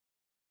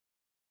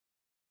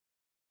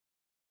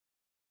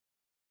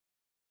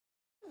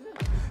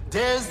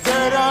There's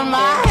dirt on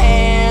my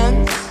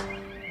hands,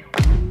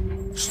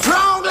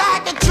 strong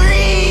like a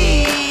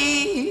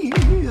tree.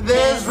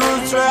 There's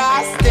roots where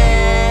I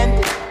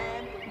stand.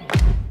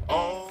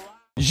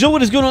 Yo,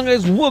 what is going on,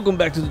 guys? Welcome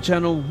back to the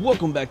channel.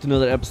 Welcome back to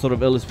another episode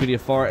of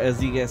LSPDFR.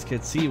 As you guys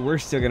can see, we're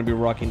still gonna be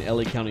rocking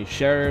LA County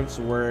Sheriffs.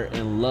 We're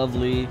in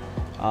lovely,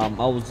 I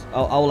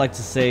would like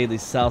to say the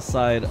south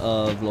side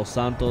of Los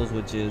Santos,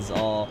 which is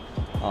all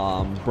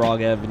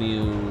Broad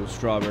Avenue,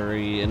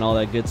 Strawberry, and all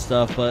that good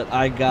stuff. But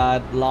I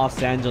got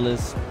Los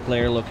Angeles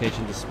player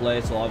location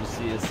display, so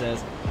obviously it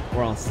says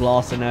we're on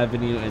Slauson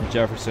Avenue and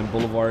Jefferson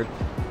Boulevard.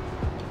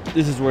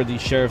 This is where the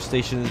sheriff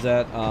station is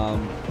at.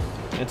 And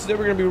today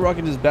we're gonna be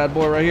rocking this bad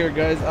boy right here,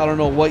 guys. I don't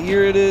know what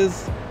year it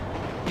is.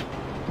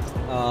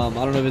 I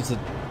don't know if it's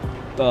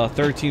a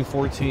 13,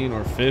 14,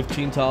 or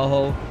 15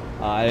 Tahoe.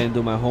 I didn't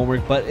do my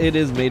homework, but it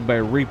is made by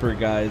Reaper,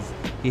 guys.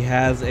 He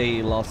has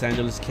a Los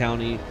Angeles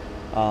County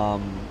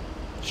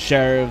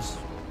Sheriff's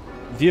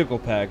vehicle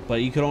pack,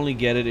 but you can only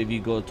get it if you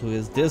go to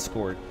his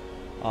Discord.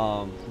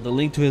 The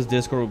link to his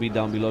Discord will be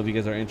down below if you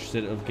guys are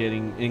interested of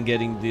getting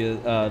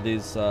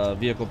this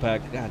vehicle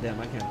pack. God damn,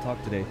 I can't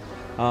talk today.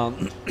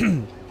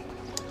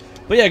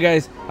 But yeah,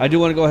 guys, I do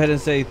want to go ahead and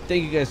say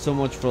thank you guys so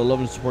much for the love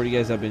and support you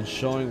guys have been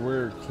showing.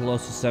 We're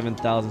close to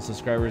 7,000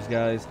 subscribers,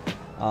 guys.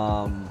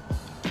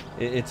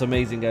 It's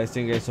amazing, guys.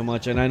 Thank you guys so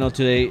much. And I know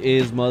today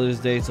is Mother's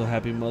Day, so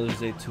happy Mother's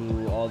Day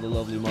to all the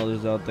lovely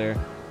mothers out there.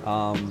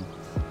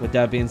 With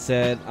that being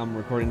said, I'm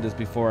recording this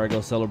before I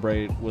go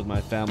celebrate with my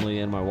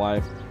family and my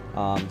wife.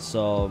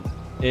 So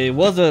it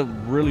was a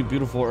really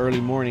beautiful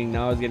early morning.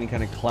 Now it's getting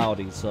kind of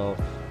cloudy, so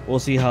we'll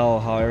see how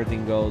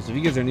everything goes. If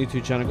you guys are new to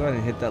the channel, go ahead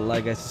and hit that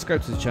like, guys.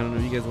 Subscribe to the channel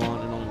if you guys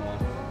want and only want.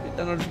 Hit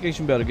that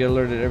notification bell to get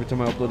alerted every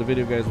time I upload a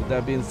video, guys. With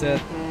that being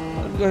said,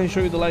 let me go ahead and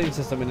show you the lighting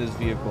system in this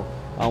vehicle.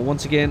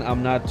 Once again,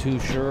 I'm not too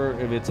sure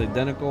if it's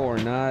identical or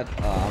not.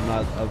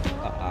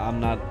 I'm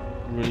not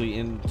really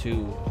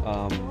into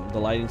the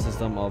lighting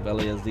system of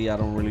LASD. I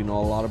don't really know a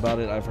lot about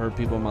it. I've heard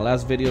people in my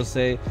last video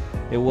say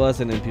it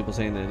was, and then people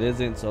saying that it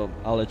isn't. So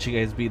I'll let you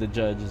guys be the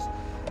judges.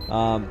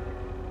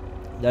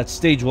 That's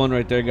stage 1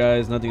 right there,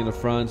 guys. Nothing in the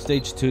front.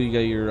 Stage 2, you got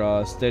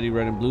your steady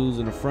red and blues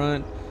in the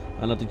front.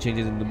 Nothing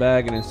changes in the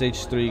back. And then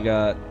stage 3, you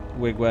got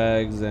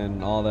wigwags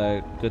and all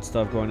that good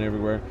stuff going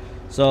everywhere.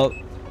 So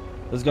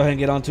let's go ahead and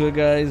get onto it,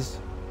 guys.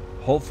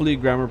 Hopefully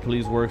Grammar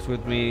Police works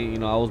with me. You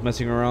know, I was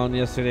messing around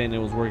yesterday and it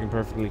was working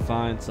perfectly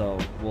fine. So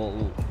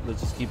let's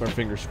just keep our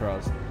fingers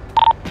crossed.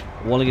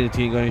 I'm only going to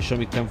go ahead and show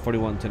me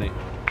 1041 tonight.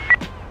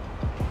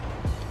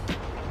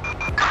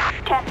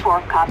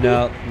 10-4, copy.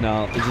 No,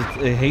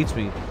 it hates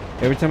me.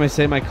 Every time I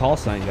say my call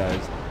sign,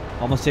 guys,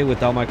 I'm gonna say it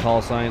without my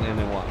call sign and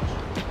then watch.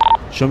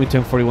 Show me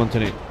 1041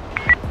 tonight.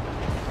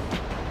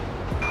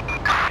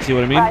 See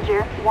what I mean?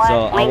 Roger.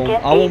 So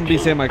I won't be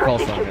saying my call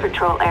sign.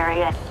 Patrol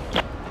area.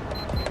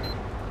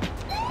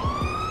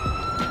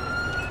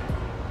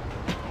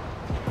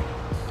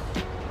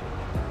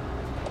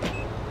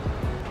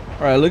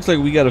 All right, looks like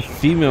we got a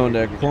female in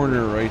that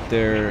corner right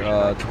there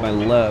to my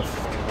left.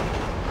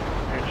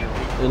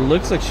 It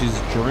looks like she's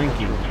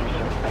drinking.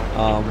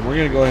 We're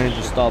gonna go ahead and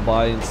just stop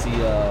by and see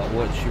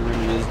what she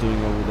really is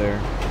doing over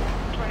there.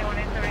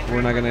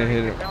 We're not gonna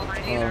hit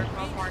her.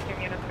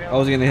 I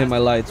was gonna hit my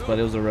lights, but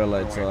it was a red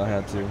light, so I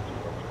had to.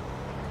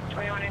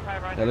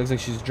 That looks like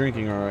she's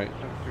drinking, all right.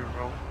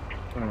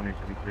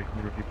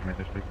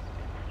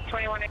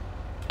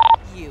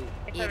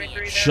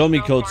 Show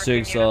me code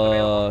 6,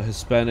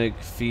 Hispanic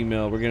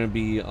female. We're gonna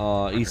be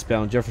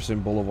eastbound Jefferson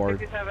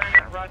Boulevard.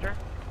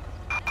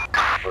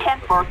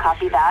 10-4,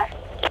 copy that.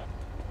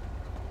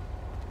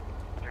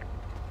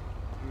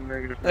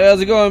 Hey, how's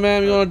it going,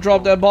 man? You want to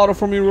drop that bottle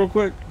for me real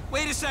quick?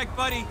 Wait a sec,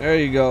 buddy. There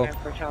you go.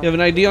 You have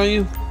an ID on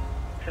you?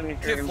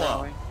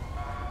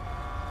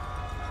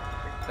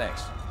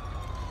 Thanks.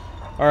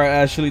 Alright,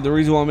 Ashley, the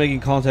reason why I'm making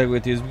contact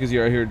with you is because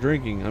you're out here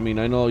drinking. I mean,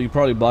 I know you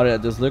probably bought it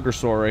at this liquor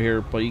store right here,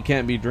 but you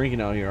can't be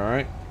drinking out here,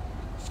 alright?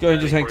 Let's go ahead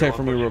and just hang tight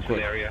for me real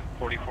quick. Area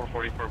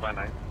 4444 by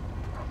 9.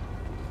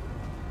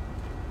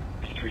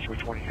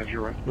 Which one have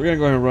you run? We're going to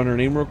go ahead and run her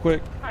name real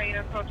quick.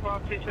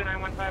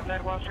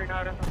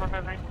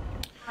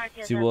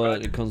 See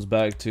what it comes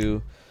back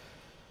to.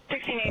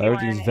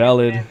 Everything's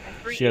valid.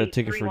 She had a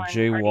ticket for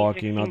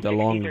jaywalking not that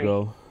long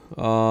ago.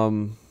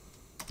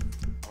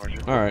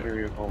 Alright.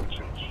 We're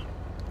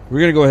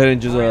going to go ahead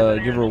and just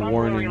give her a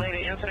warning.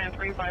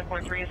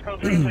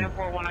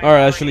 Alright,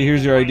 Ashley,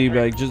 here's your ID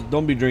bag. Just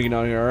don't be drinking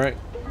out here, alright?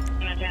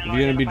 If you're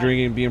going to be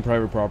drinking, be in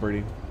private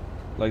property.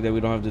 Like that we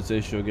don't have this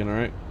issue again,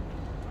 alright?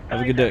 Have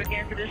a good day. No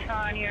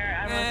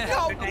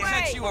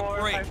way! You a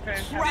break.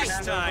 This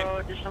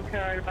time.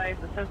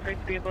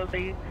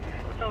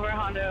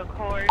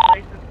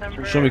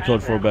 Show me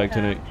code 4 back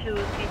tonight.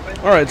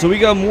 Alright, so we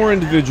got more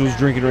individuals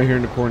drinking right here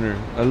in the corner.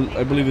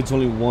 I believe it's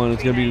only one.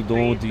 It's going to be the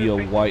one with the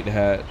white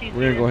hat. We're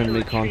going to go ahead and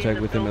make contact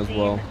with him as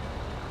well.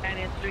 And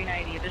it's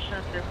 390,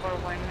 additional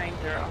 4190.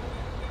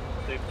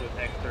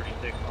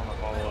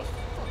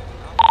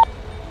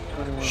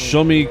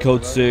 Show me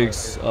code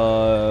 6,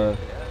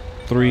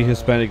 3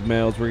 Hispanic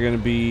males. We're gonna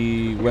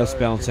be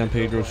westbound San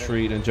Pedro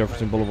Street and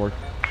Jefferson Boulevard.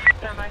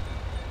 Stand by.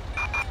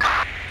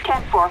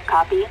 10-4,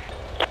 copy.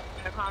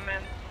 No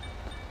comments.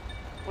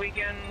 We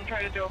can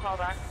try to do a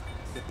callback.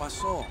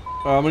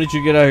 I'm gonna need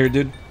you to get out of here,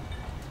 dude.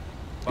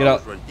 Get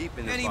out.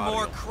 Any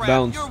more crap?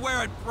 Bounce. You're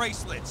wearing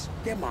bracelets.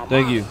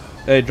 Thank you.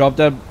 Hey, drop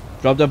that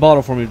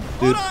bottle for me,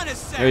 dude. Hold on a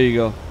sec. There you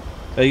go.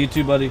 Hey, you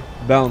too, buddy.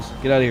 Bounce.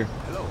 Get out of here.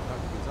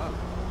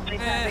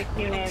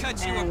 I'll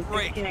cut you a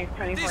break.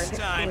 This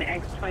time.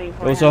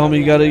 What's up, homie?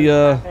 You got a you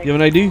have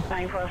an ID?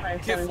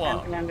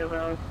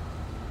 Kiflaw.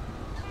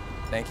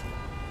 Thank you.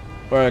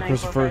 All right,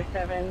 Christopher.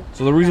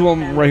 So the reason why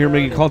I'm right here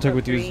making contact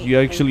with you is you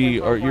actually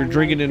you're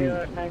drinking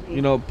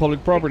in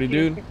public property,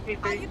 dude.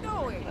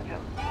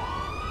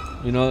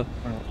 You know,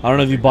 I don't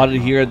know if you bought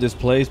it here at this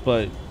place,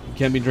 but you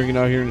can't be drinking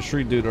out here in the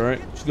street, dude. All right,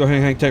 just go ahead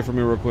and hang tight for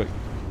me real quick.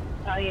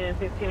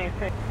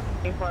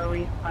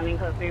 Responding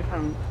closely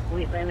from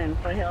Wheatland and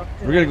Foothills.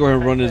 We're gonna go ahead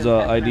and run his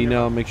ID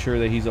now, and make sure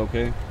that he's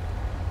okay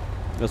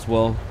as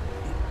well.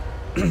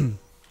 That's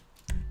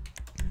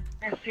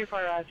too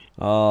far, Raj.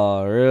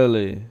 Oh,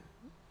 really?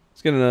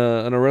 Let's get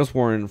an arrest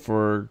warrant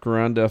for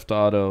Grand Theft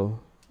Auto.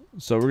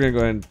 So we're gonna go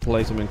ahead and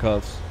place him in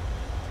cuffs.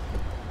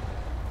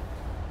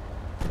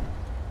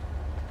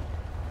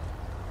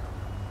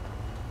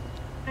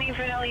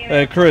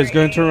 Hey, Chris, go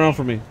ahead and turn around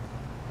for me.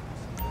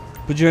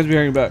 Put your hands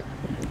behind your back.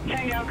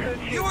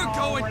 You are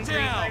going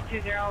down.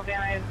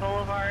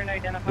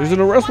 There's an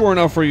arrest warrant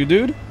out for you,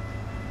 dude.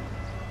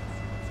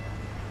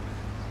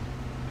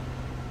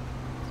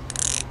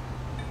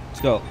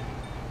 Let's go.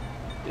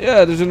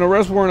 Yeah, there's an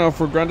arrest warrant out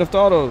for Grand Theft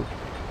Auto.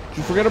 Did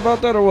you forget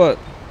about that or what?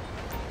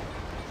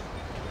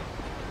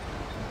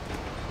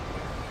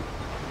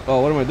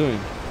 Oh, what am I doing?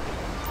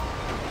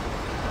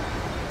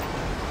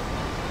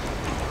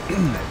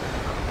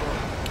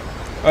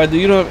 All right,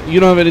 you don't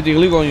have anything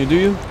illegal on you, do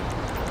you?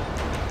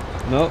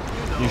 No.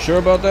 You sure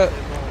about that?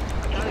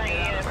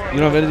 You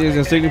don't have anything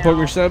against taking,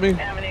 poking, or stabbing?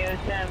 I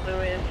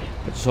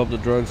just hope the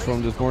drugs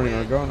from this morning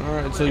are gone. All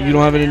right, so you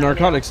don't have any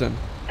narcotics then?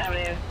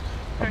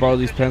 I borrowed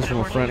these pens from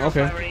a friend.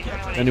 Okay.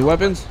 Any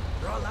weapons?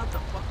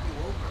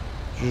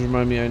 Just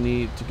remind me I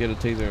need to get a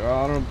taser.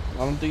 Oh, I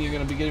don't think you're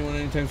gonna be getting one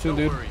anytime soon,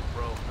 dude.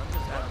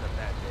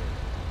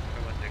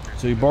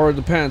 So you borrowed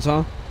the pants, huh?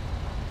 All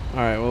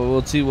right. Well,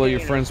 we'll see what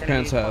your friend's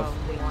pants have.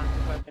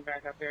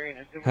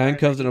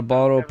 Handcuffs and a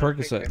bottle of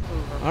Percocet.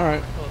 All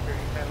right.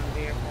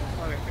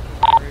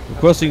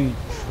 Requesting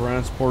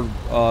transport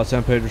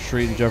San Pedro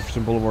Street and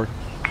Jefferson Boulevard.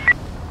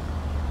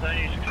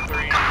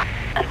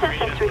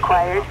 Assistance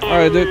required. All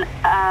right, dude.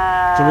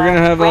 So we're gonna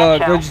have go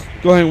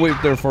ahead and wait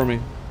there for me.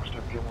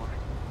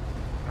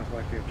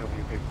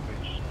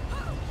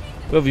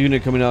 We have a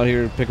unit coming out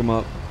here to pick him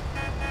up.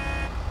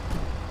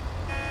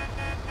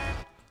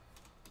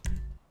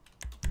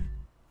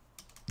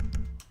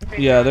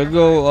 Yeah,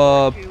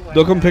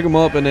 they'll come pick him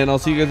up, and then I'll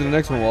see you guys in the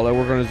next one while I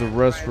work on his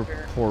arrest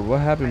report.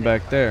 What happened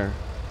back there?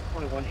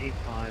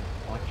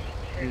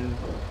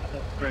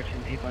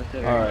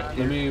 Alright,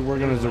 let me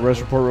work on his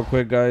arrest report real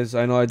quick, guys.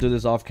 I know I do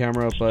this off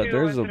camera, but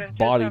there's a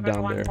body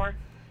down there.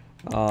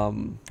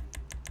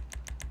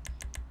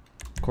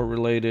 Court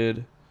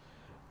related.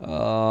 I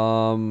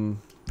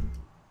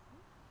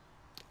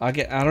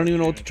don't even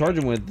know what to charge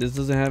him with. This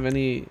doesn't have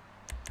any.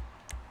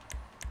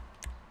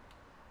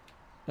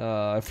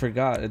 I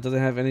forgot. It doesn't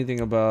have anything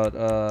about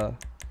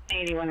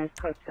 81 is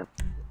close to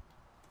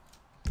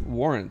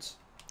warrants.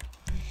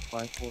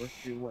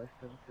 542 West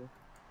 72.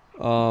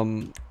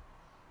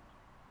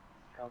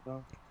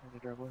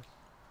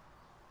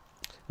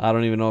 I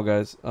don't even know,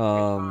 guys.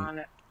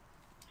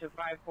 to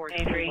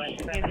 543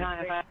 West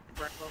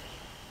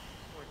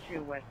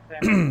 42 West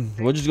 7.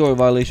 We'll just go with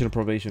violation of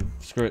probation.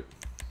 Screw it.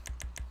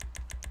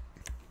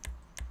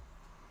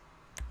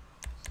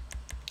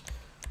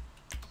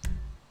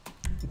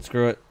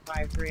 Screw it.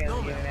 53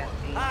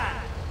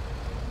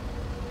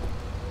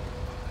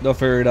 They'll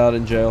figure it out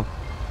in jail.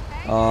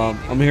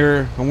 I'm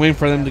here. I'm waiting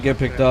for them to get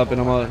picked up, and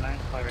I'm gonna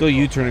do a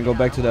U-turn and go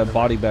back to that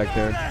body back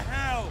there.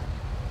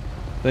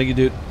 Thank you,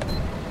 dude.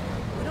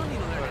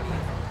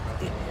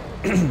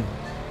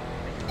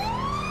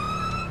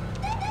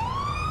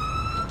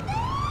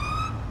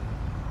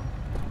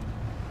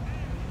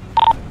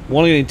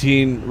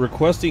 118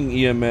 requesting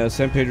EMS,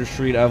 San Pedro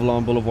Street,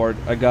 Avalon Boulevard.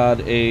 I got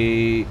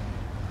a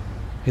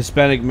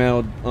Hispanic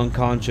male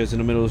unconscious in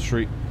the middle of the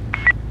street.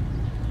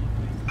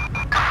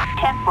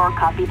 10-4,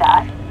 copy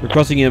that.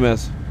 Requesting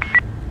EMS.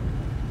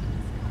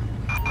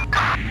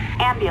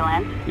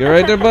 Ambulance. You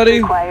alright there,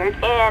 buddy? Required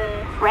in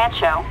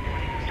Rancho.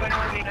 Go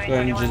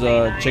ahead and just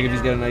check if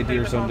he's got an ID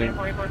or something.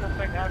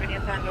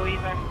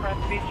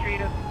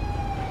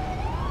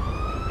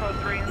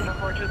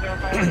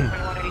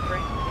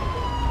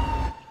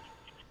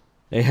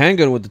 A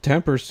handgun with the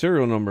Tamper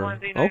serial number.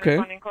 Okay.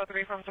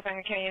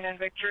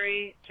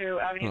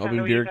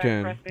 Open beer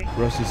can.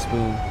 Rusty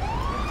spoon.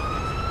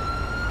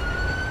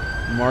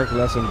 Mark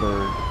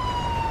Lessenberg.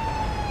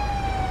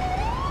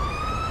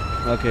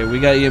 Okay, we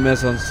got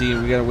EMS on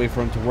scene. We gotta wait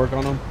for him to work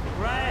on him.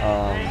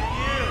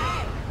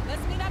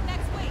 Let's meet up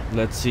next week.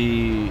 Let's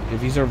see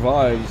if he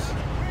survives.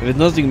 If it's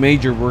nothing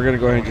major, we're gonna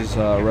go ahead and just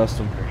arrest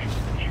him.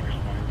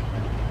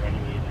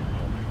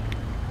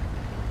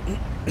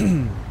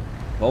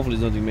 Hopefully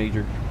it's nothing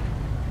major.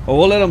 Well,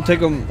 we'll let him take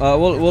him.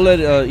 We'll let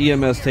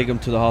EMS take him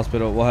to the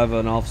hospital. We'll have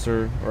an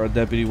officer or a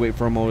deputy wait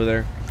for him over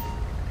there.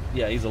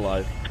 Yeah, he's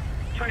alive.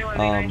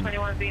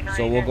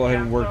 So we'll go ahead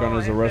and work on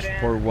his arrest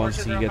report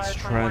once he gets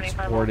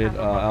transported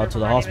out to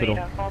the hospital.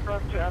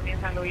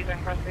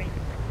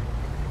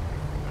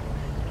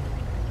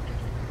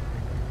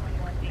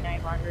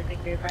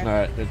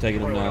 Alright, they're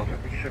taking him now.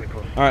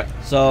 Alright,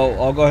 so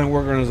I'll go ahead and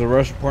work on his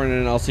arrest report, and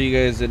then I'll see you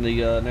guys in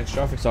the next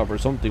traffic stop or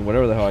something,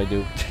 whatever the hell I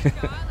do.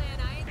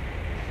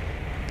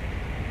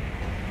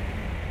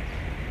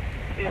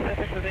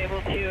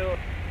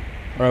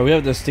 Alright, we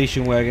have the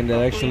station wagon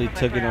that actually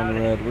took it on the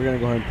red. We're gonna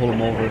go ahead and pull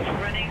him over.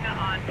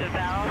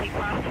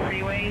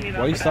 Why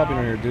are you stopping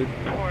right here, dude?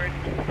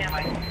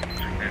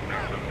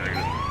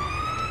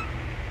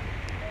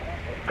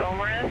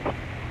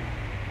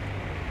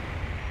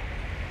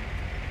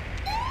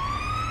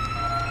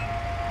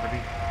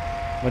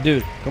 My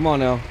dude, come on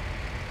now.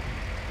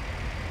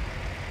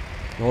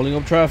 You're holding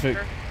up traffic.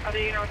 How do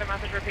you know what the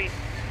message repeats?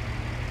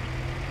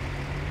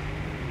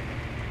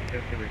 You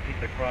have to repeat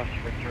the cross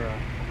for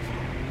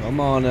Come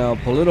on now,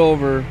 pull it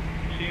over.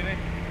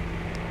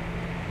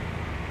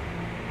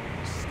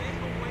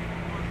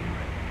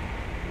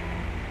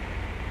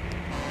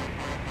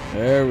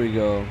 There we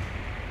go.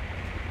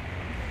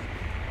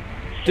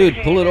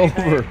 Dude, pull it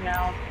over.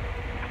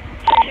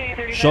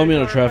 Show me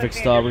on a traffic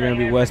stop. We're going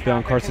to be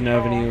westbound Carson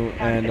Avenue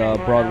and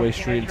Broadway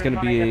Street. It's going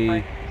to be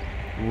a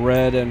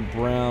red and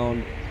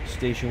brown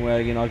station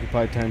wagon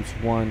occupied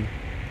 ×1.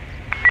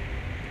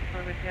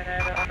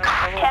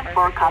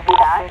 10-4, copy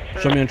that.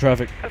 Show me on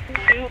traffic.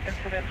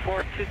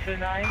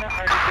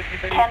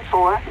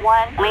 10-4,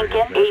 1,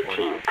 Lincoln,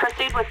 18.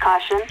 Proceed with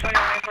caution.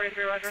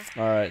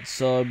 Alright,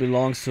 so it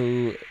belongs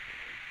to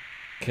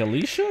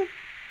Kelisha?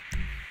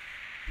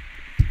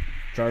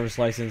 Driver's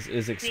license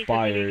is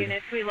expired.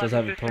 Does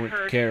have a permit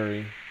to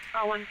carry.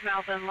 Alright,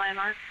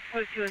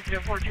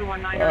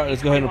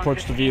 let's go ahead and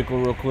approach the vehicle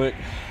real quick.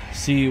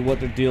 See what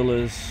the deal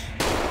is.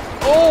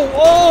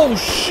 Oh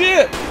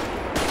shit!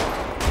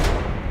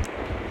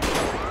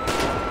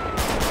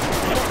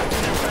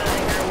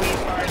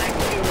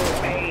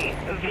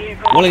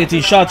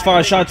 118, shots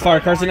fired,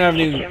 Carson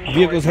Avenue.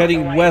 Vehicle's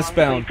heading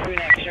westbound.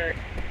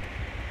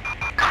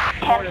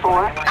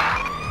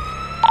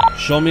 10-4.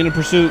 Show me in the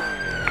pursuit.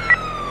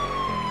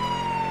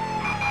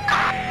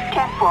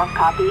 10-4,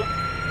 copy.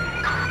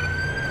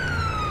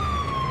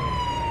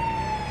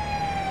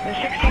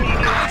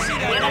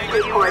 Units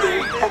reporting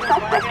a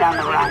suspect on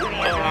the run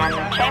in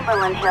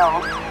Chamberlain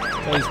Hills.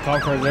 All these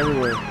cop cars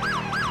everywhere.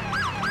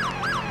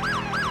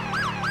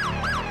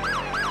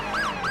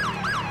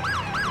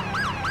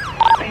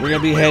 We're gonna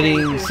be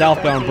heading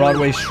southbound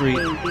Broadway Street.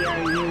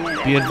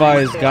 Be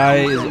advised,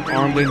 guy is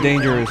armed and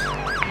dangerous.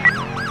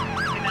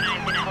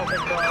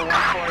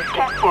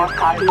 10-4,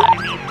 copy.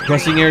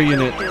 Crossing air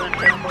unit.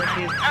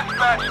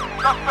 Dispatch,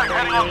 suspect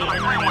heading up to the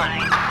freeway.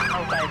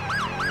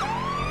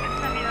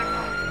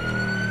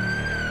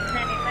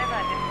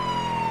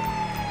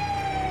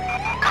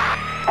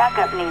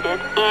 Backup needed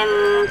in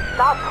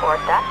Southport.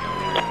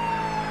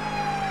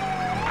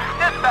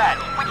 Dispatch,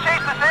 we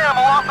chased this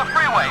animal off the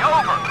freeway.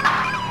 Over.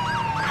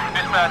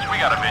 Dispatch, we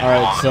got a visual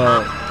Alright, on the so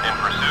front. In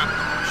pursuit.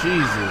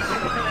 Jesus.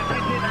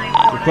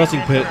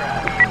 Requesting pit.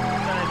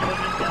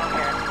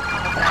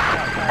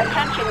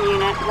 Attention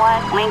Unit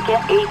 1,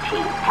 Lincoln 18.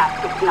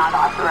 Tactics not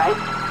authorized.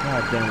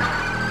 God damn it.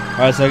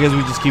 Alright, so I guess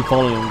we just keep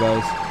following him,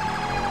 guys.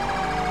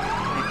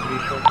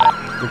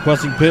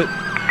 Requesting pit.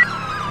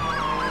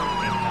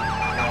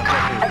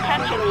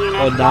 Attention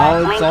Unit Oh,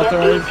 now 1, it's Lincoln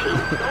authorized?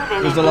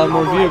 18. There's a lot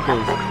more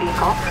vehicles.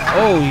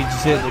 Oh, he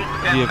just hit the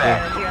vehicle.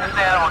 Dispatch, this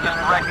animal just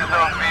wrecked his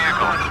own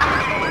vehicle.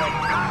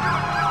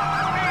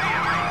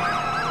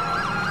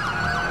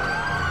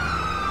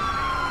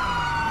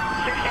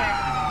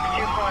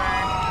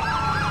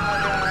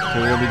 So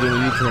we're gonna be doing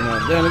a U-turn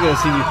now. Damn, look at that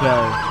CV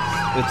power.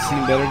 It's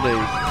seen better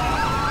days.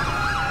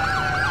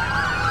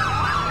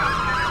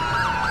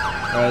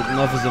 Alright,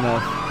 enough is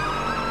enough.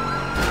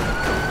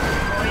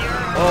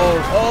 Oh!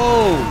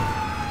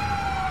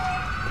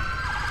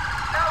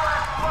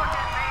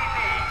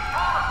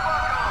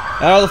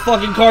 Out of the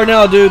fucking car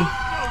now, dude.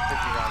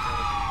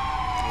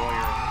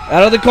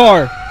 Out of the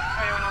car.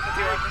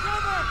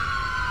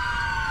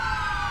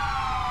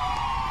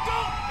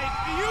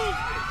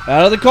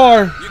 Out of the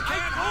car.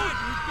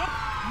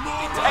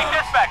 Hey,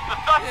 dispatch, the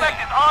suspect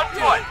is on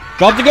foot.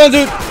 Drop the gun,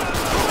 dude.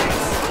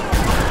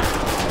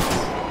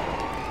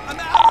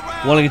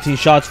 118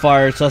 shots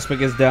fired.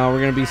 Suspect is down. We're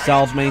gonna be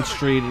South Main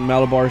Street and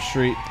Malabar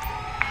Street.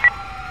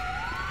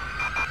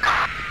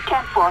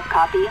 10-4,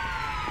 copy.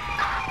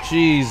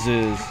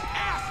 Jesus.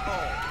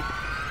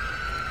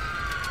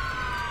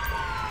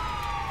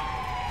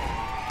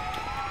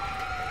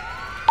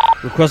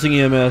 Requesting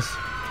EMS.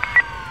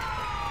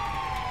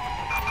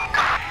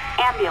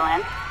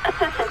 Ambulance.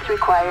 Assistance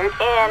required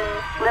in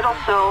Little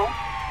Seoul.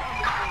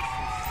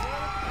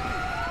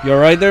 You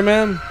alright there,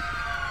 man?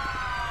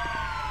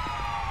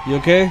 You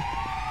okay?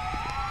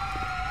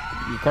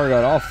 Your car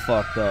got all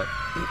fucked up.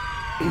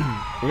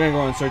 We're gonna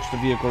go and search the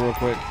vehicle real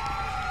quick.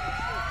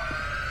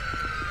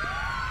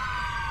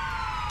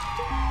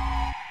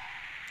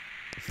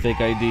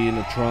 Fake ID in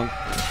the trunk.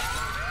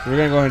 We're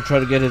gonna go ahead and try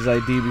to get his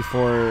ID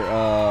before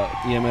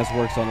EMS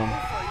works on him.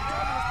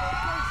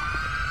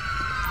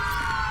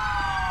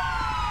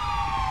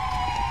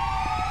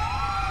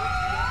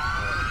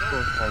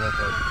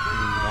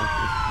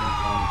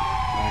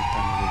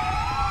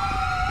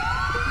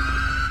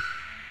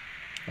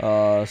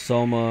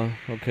 Soma,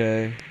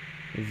 okay.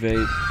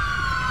 Vape.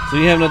 So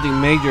you have nothing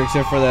major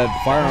except for that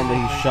firearm that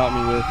he shot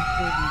me with.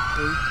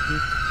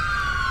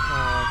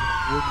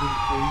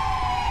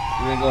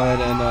 We're gonna go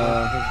ahead and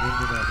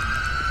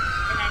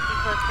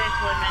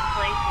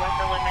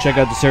check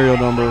out the serial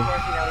number.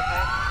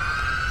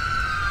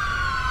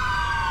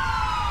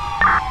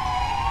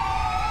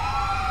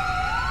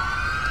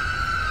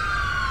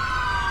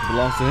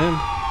 Belongs to him.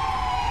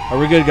 Are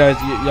we good, guys?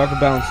 Y'all can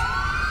bounce.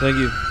 Thank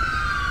you.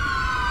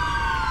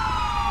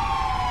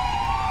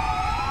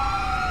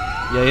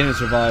 Yeah, he didn't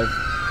survive.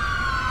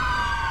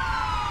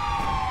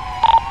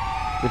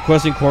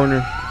 Requesting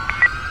coroner.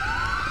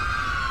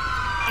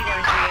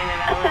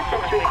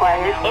 Assistance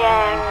required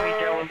in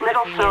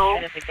Little Seoul.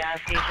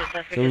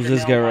 So who's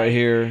this guy right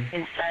here?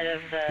 He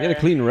had a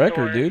clean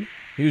record, dude.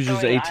 He was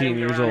just 18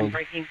 years old.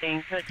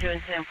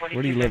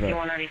 Where do you live at?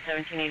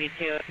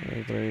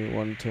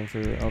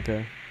 3-1-10-3.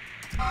 Okay.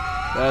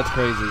 That's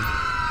crazy.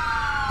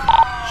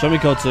 Show me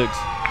code 6.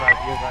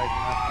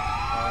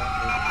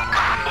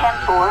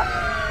 10-4.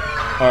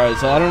 Alright,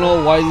 so I don't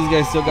know why these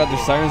guys still got their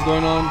sirens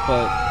going on,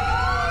 but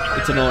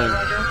it's annoying.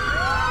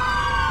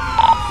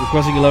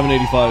 Requesting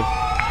 1185.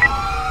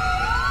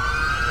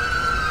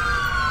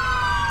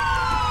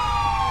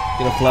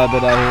 Get a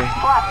flatbed out here.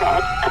 Flatbed.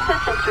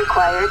 Assistance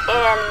required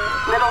in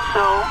Little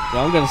Seoul.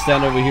 Yeah, I'm gonna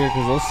stand over here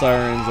because those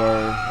sirens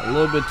are a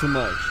little bit too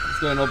much.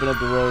 Let's go ahead and open up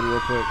the road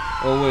real quick.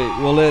 Oh wait,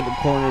 we'll let the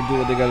coroner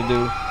do what they gotta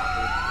do.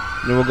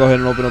 And then we'll go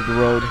ahead and open up the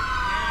road.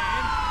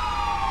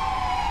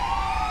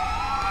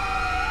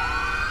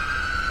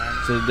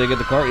 So did they get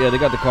the car? Yeah, they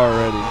got the car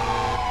already.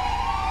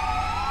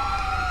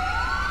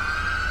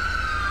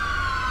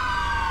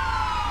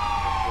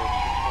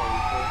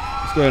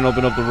 Let's go ahead and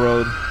open up the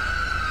road.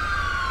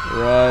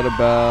 Right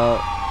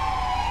about...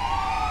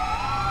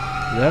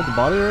 Do they have the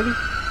body already?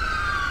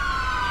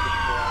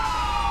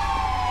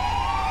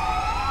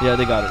 Yeah,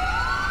 they got it.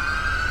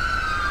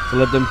 So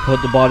let them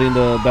put the body in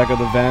the back of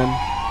the van.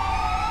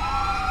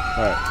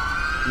 Alright.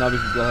 Now we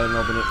can go ahead and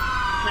open it.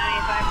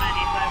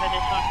 95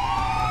 additional.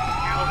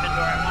 Your open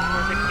door at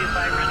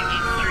 14625 running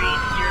East Street.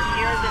 Your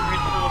viewers in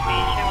Bridgeville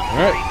location.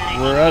 Alright,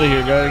 we're out of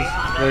here, guys.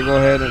 We're gonna go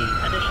ahead and...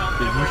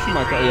 Did he shoot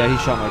my car? Yeah, he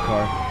shot my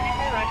car.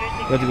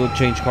 We have to go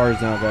change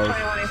cars now, guys.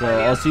 So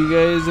I'll see you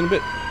guys in a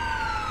bit.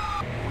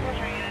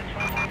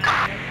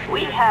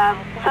 We have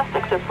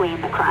suspects are fleeing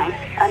the crime.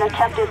 An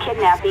attempted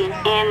kidnapping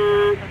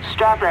in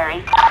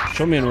Strawberry.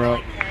 Show me en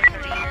route.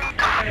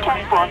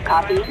 10-4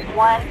 copy.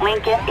 1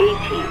 Lincoln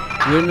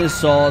 18. Witness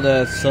saw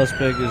that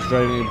suspect is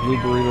driving a blue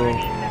burrito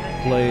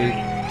plate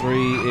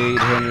 38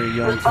 Henry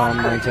Young Tom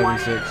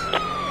 976.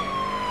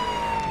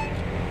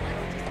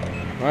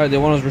 Alright, they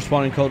want us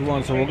responding code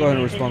 1, so we'll go ahead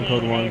and respond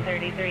code 1.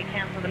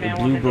 A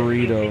blue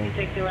burrito.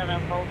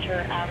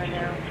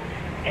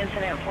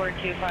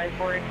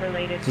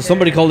 So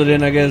somebody called it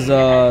in, I guess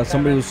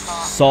somebody who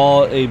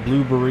saw a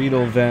blue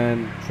burrito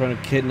van trying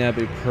to kidnap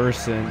a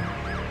person.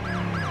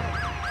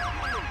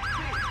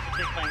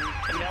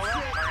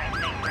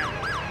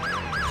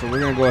 So we're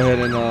gonna go ahead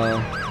and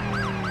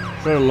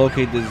try to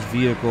locate this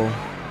vehicle.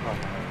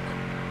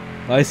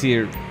 I see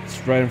it, it's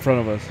right in front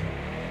of us.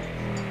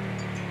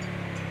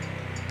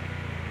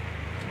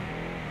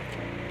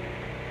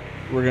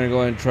 We're gonna go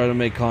ahead and try to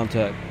make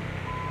contact.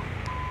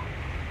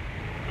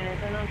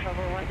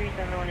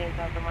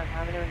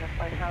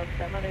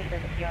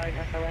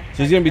 So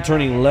he's gonna be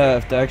turning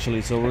left,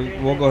 actually. So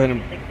we'll go ahead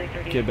and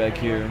get back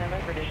here.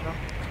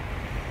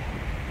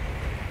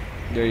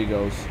 There he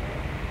goes.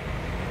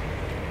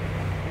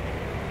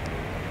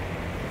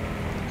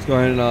 Let's go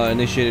ahead and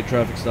initiate a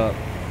traffic stop.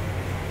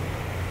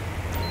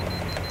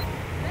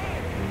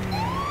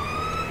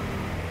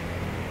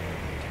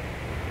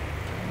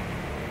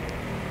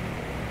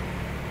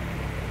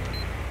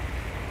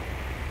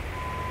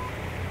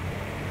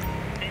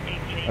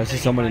 I see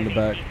someone in the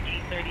back.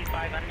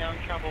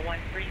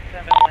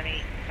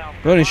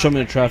 Go ahead and show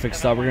me the traffic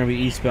stop. We're going to be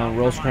eastbound,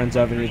 Rosecrans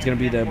Avenue. It's going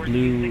to be that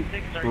blue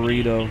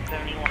burrito.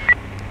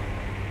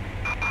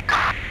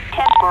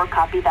 10-4,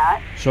 copy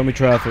that. Show me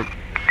traffic.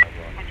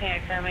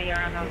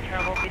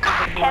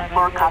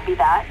 10-4, copy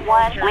that.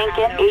 1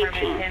 Lincoln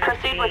 18.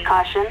 Proceed with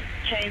caution.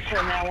 Change to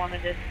now one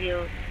of this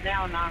deal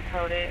now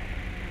non-coded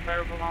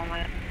verbal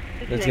only.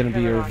 That's going to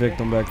be your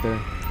victim back there.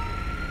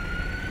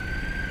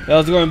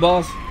 How's it going,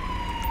 boss?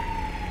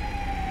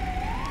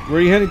 Where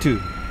are you heading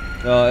to?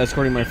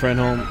 Escorting my friend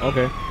home.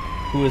 Okay.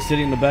 Who is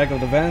sitting in the back of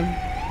the van?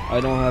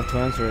 I don't have to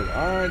answer it.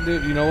 Alright,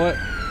 dude. You know what?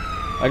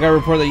 I got a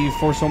report that you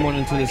forced someone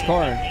into this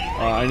car.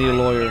 I need a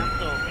lawyer.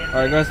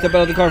 Alright, go ahead, step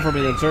out of the car for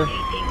me then, sir.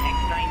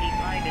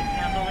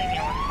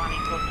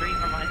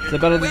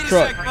 Step out of the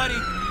truck.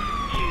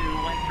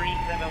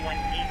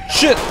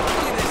 Shit!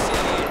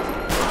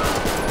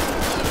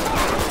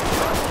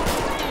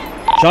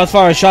 Shots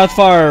fired, shots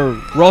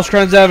fired.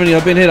 Rosecrans Avenue,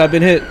 I've been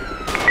hit.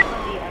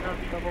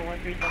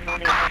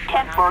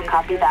 10-4,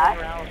 copy that.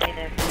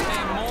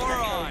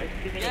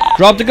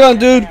 Drop the gun,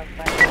 dude.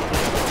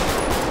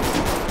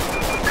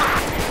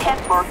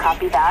 10-4,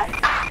 copy that.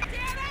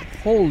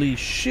 Holy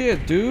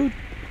shit, dude.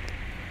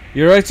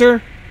 You alright,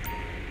 sir?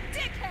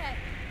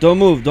 Don't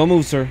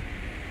move, sir.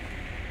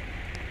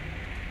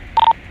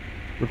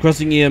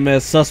 Requesting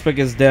EMS, suspect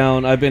is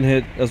down. I've been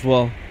hit as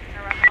well.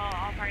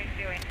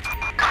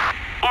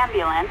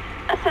 Ambulance,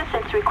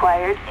 assistance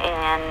required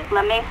in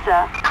La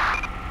Mesa.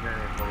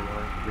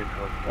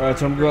 Alright,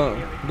 so I'm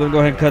gonna go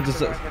ahead and cut these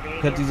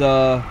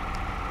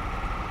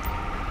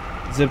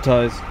zip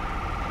ties.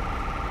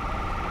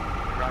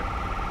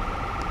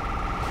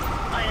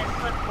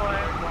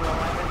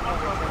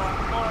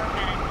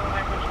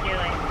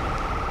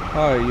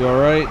 Alright, you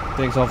alright?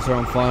 Thanks, officer,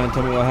 I'm fine.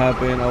 Tell me what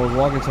happened. I was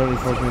walking,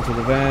 suddenly forced me into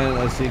the van.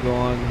 I see go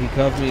on. He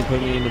cuffed me, put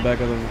me in the back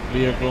of the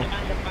vehicle.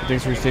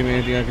 Thanks for your statement.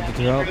 Anything I can do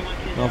to help?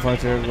 No, I'm fine,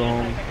 sir. Go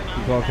home.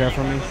 You call a cab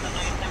for me?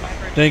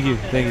 Thank you.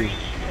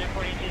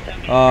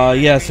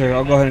 Yeah, sir.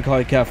 I'll go ahead and call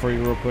a cab for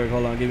you real quick.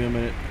 Hold on, give me a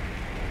minute.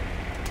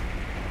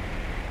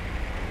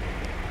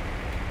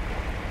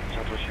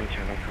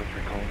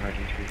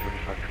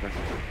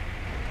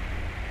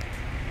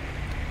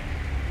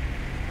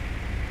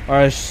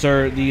 Alright,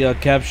 sir. The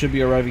cab should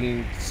be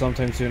arriving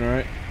sometime soon,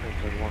 alright?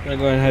 I'm gonna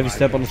go ahead and have you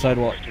step on the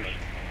sidewalk.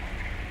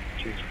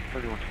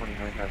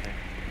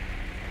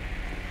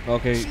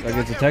 Okay, I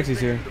guess the taxi's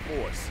here.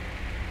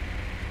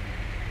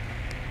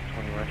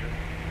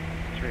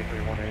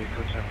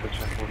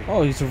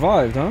 Oh, he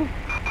survived, huh?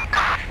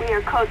 We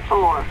are code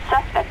 4.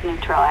 Suspect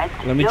neutralized.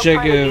 Let me No check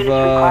further if units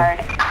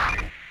required.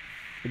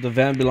 the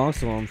van belongs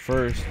to him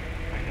first.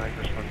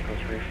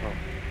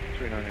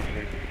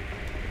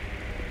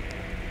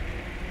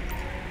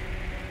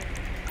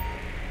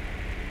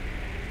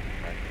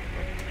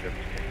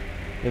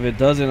 If it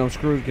doesn't, I'm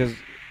screwed because...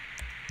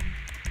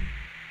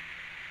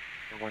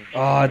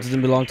 Oh, it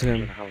doesn't belong to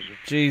him.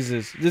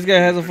 Jesus. This guy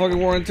has a fucking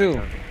warrant too.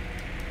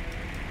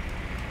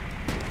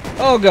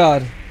 Oh,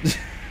 God.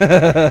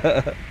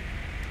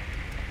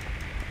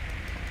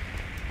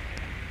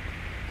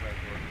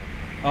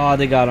 Oh,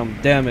 they got him.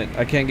 Damn it.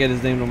 I can't get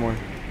his name no more.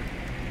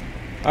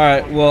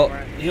 Alright, well,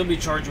 he'll be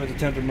charged with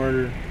attempted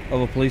murder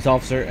of a police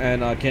officer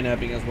and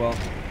kidnapping as well.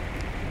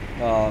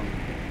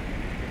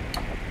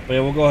 But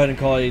yeah, we'll go ahead and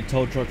call a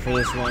tow truck for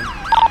this one.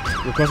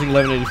 Requesting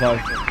 1185.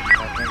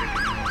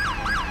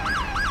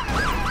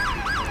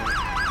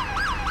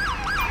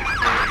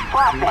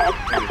 Flatbed,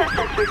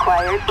 assistance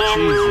required in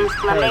Jesus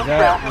La Christ, Mesa.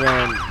 that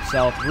ran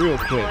south real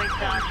quick.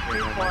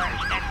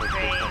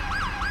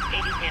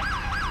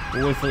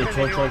 We'll wait for the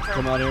tow truck to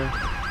come out here.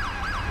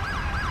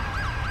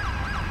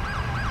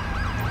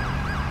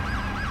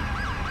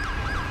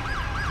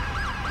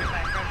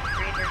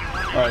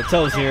 Alright,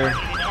 tow's here.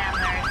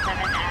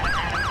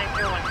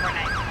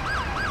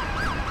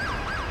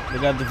 We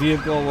got the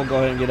vehicle. We'll go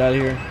ahead and get out of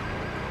here.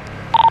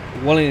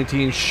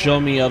 118, show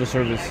me out of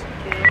service.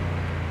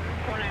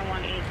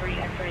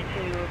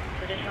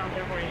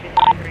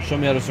 Show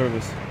me out of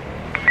service.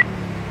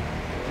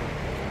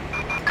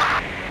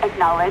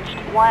 Acknowledged.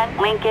 1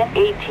 Lincoln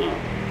 18.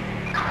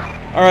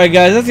 Alright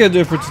guys, that's gonna do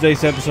it for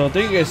today's episode.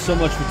 Thank you guys so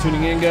much for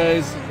tuning in,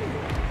 guys.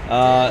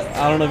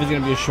 I don't know if it's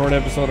gonna be a short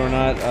episode or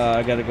not.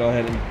 I gotta go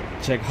ahead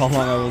and check how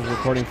long I was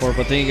recording for,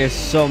 but thank you guys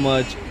so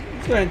much.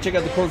 Let's go ahead and check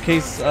out the court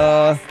case.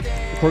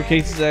 Court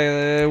cases,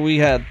 we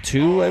had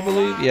 2, I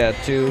believe. Yeah,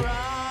 2.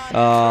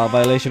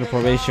 Violation of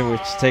probation,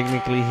 which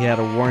technically he had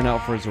a warrant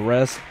out for his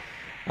arrest.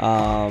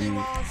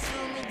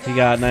 He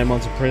got 9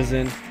 months in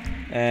prison.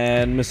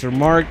 And Mr.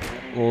 Mark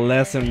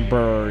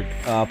Lessenberg,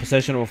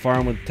 possession of a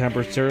firearm with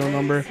tampered serial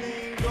number.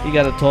 He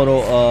got a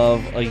total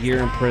of a year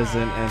in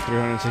prison and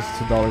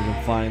 $362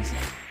 in fines.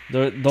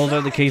 Those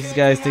are the cases,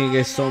 guys. Thank you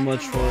guys so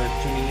much for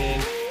tuning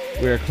in.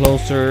 We are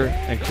closer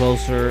and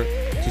closer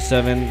to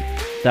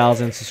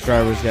 7,000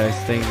 subscribers, guys.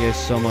 Thank you guys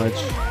so much.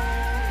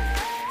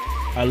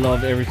 I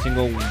love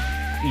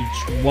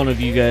each one of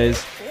you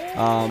guys.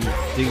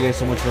 Thank you guys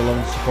so much for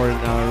loving and supporting.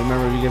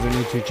 Remember, if you guys are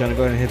new to the channel,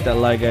 go ahead and hit that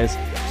like, guys.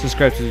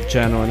 Subscribe to the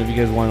channel, and if you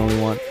guys only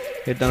want,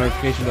 hit that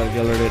notification bell to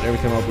get alerted every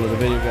time I upload a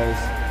video, guys.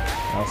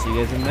 I'll see you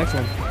guys in the next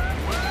one.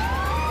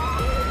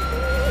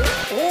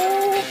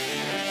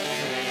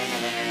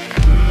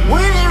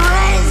 When it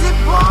rains, it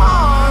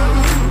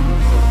pours.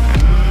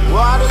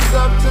 Water's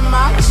up to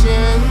my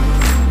chin.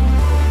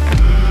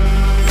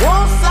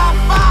 Won't stop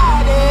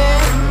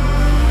fighting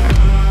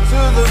to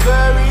the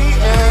very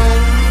end.